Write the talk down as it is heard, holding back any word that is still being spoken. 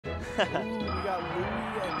we got Louie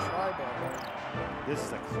and Tribal. This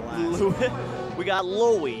is a classic. We got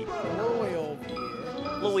Louie. Louie over here.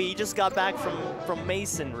 Louie, he just got back from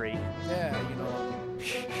masonry. Yeah, you know,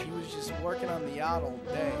 he was just working on the yacht all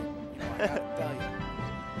day. You know, I gotta tell you.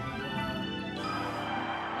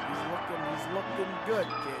 He's looking good,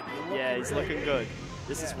 kid. Yeah, he's looking good.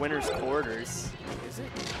 This is winner's quarters. Is it?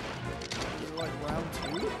 Is it like round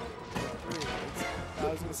 2? I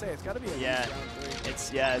was gonna say it's gotta be at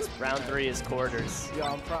least round 3. It's round 3 is quarters.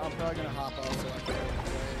 Yeah, I'm probably gonna hop out so I can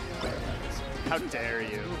play. How dare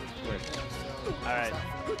you? All right,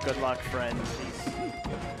 good luck, friend.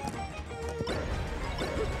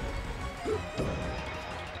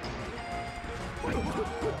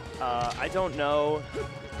 I don't know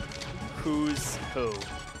who's who.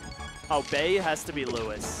 Oh, Bay has to be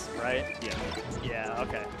Lewis, right? Yeah. Yeah,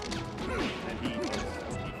 okay. And he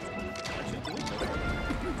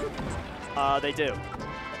they do.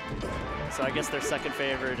 So I guess their second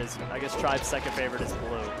favorite is, I guess Tribe's second favorite is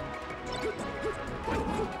blue.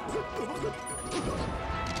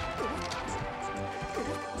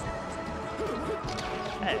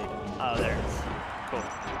 Hey. Oh, there it is. Cool.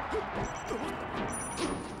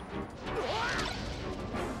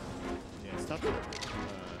 Yeah, it's tough.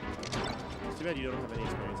 It's too bad you don't have any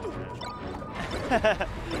experience in Smash.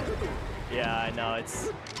 Yeah, I know. It's.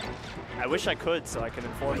 I wish I could so I can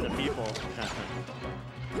inform the people.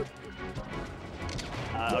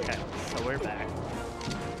 Okay, so we're back.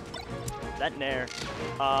 That Nair.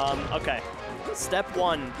 Okay. Step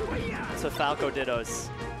 1 to Falco Ditto's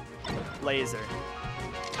laser.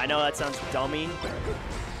 I know that sounds dummy,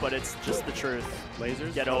 but it's just the truth.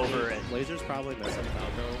 Lasers? Get over it. Lasers probably mess up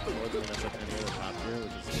Falco more than mess up any other top tier,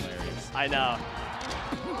 which is hilarious. I know.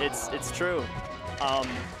 It's true.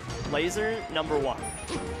 Laser, number 1.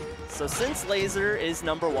 So since laser is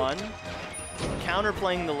number 1,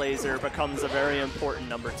 counterplaying the laser becomes a very important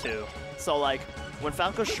number 2. So like, when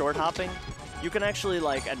Falco's short hopping, you can actually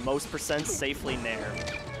like, at most percent, safely nair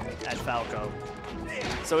at Falco.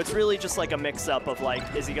 So it's really just like a mix-up of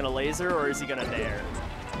like, is he gonna laser or is he gonna nair?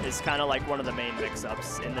 Is kind of like one of the main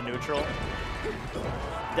mix-ups in the neutral.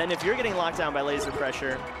 Then if you're getting locked down by laser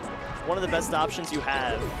pressure, one of the best options you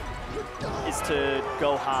have is to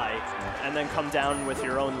go high and then come down with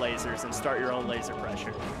your own lasers and start your own laser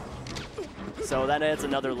pressure. So that adds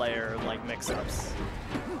another layer of like mix-ups.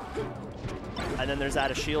 And then there's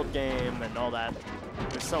out of shield game and all that.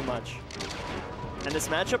 There's so much. And this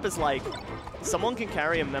matchup is like, someone can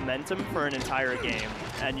carry a momentum for an entire game,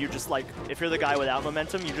 and you just like, if you're the guy without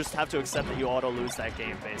momentum, you just have to accept that you auto-lose that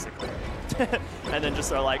game, basically. And then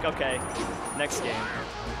just are like, okay, next game.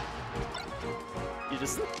 You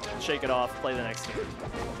just shake it off, play the next game.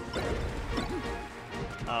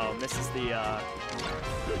 Oh, misses the,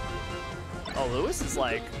 Oh, Lewis is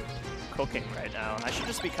like cooking right now. I should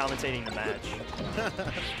just be commentating the match.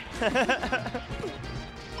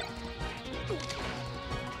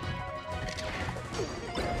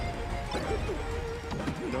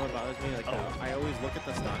 You know what bothers me? Like, I always look at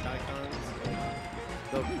the stock icons.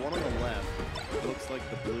 The one on the left looks like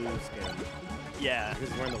the blue skin. Yeah.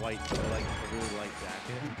 He's wearing the white, like the really light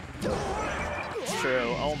jacket. It's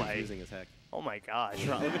true. Oh my. Confusing as heck. Oh my gosh.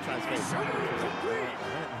 Look at Tribe's face.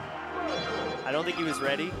 I don't think he was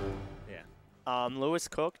ready. Yeah. Lewis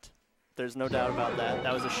cooked. There's no doubt about that.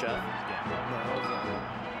 That was a chef. Yeah. No, that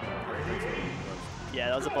was Yeah,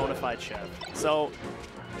 that was a bona fide chef. So,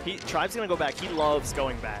 Tribe's gonna go back. He loves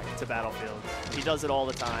going back to Battlefield. He does it all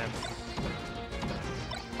the time.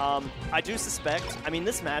 I do suspect, I mean,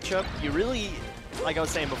 this matchup, you really, like I was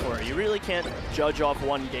saying before, you really can't judge off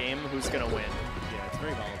one game who's gonna win. Yeah, it's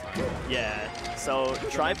very volatile. Yeah, so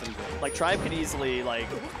Tribe could easily, like,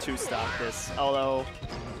 two-stop this, although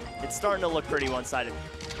it's starting to look pretty one-sided.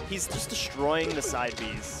 He's just destroying the side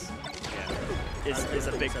Bs. Yeah. Is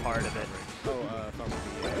a big part of it. From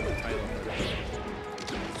the title.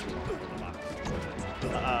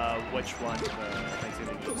 Which one?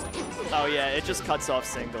 Oh yeah, it just cuts off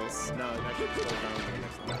singles. No, it actually just goes down to the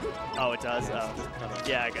next one. Oh, it does? Oh.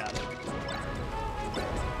 Yeah, I got it.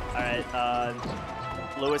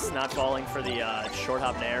 Alright, Lewis not falling for the short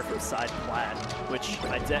hop nair from side plat, which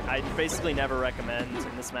I basically never recommend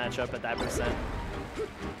in this matchup at that percent.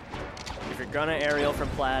 If you're gonna aerial from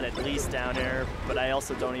plat, at least down air, but I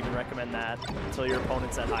also don't even recommend that until your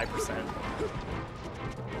opponent's at high percent.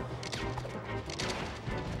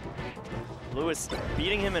 Lewis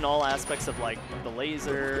beating him in all aspects of like the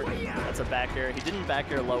laser, that's a back air. He didn't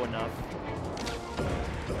back air low enough.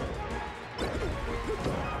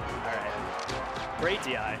 Alright, great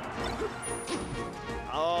DI.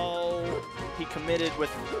 Oh, he committed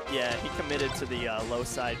with, yeah, he committed to the low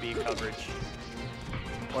side B coverage.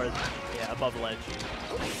 Or, yeah, above ledge.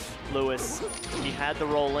 Lewis, he had the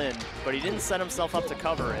roll in, but he didn't set himself up to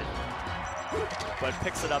cover it. But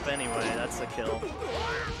picks it up anyway, that's the kill.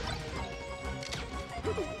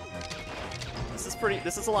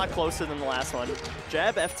 This is a lot closer than the last one.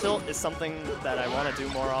 Jab F tilt is something that I want to do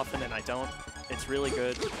more often, and I don't. It's really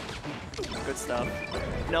good. Good stuff.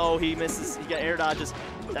 No, he misses. He got air dodges.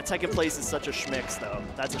 That second place is such a schmicks, though.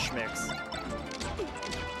 That's a schmicks.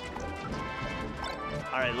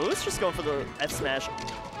 All right, Lewis just going for the F smash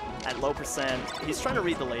at low percent. He's trying to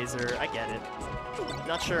read the laser. I get it.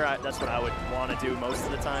 Not sure that's what I would want to do most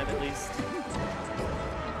of the time, at least.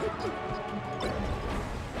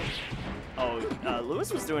 Oh,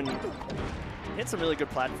 Lewis was doing, he had some really good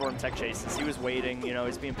platform tech chases. He was waiting, you know,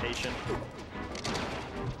 he's being patient.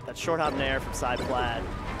 That short hop nair from side plat,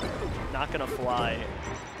 not gonna fly.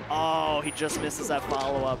 Oh, he just misses that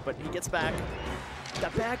follow-up, but he gets back.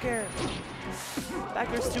 That back air. Back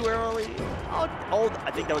air's too early. Oh,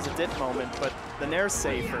 I think that was a dip moment, but the nair's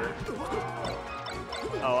safer.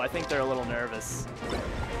 Oh, I think they're a little nervous.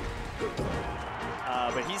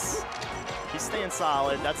 But he's staying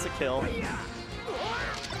solid. That's the kill.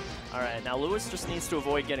 All right, now Lewis just needs to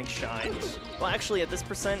avoid getting shined. Well, actually, at this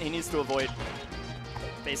percent, he needs to avoid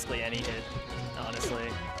basically any hit, honestly.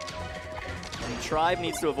 And Tribe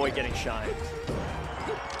needs to avoid getting shined.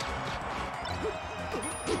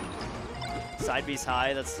 Side B's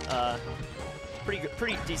high. That's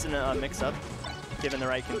pretty decent mix-up, given the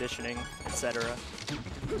right conditioning, etc.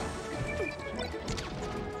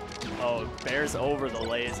 Oh, bears over the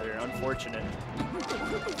laser. Unfortunate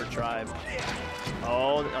for Tribe.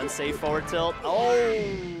 Oh, unsafe forward tilt.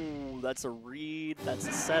 Oh, that's a read. That's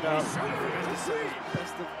a setup. Best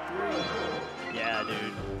of 3. Yeah,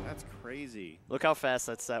 dude. That's crazy. Look how fast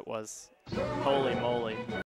that set was. Holy moly.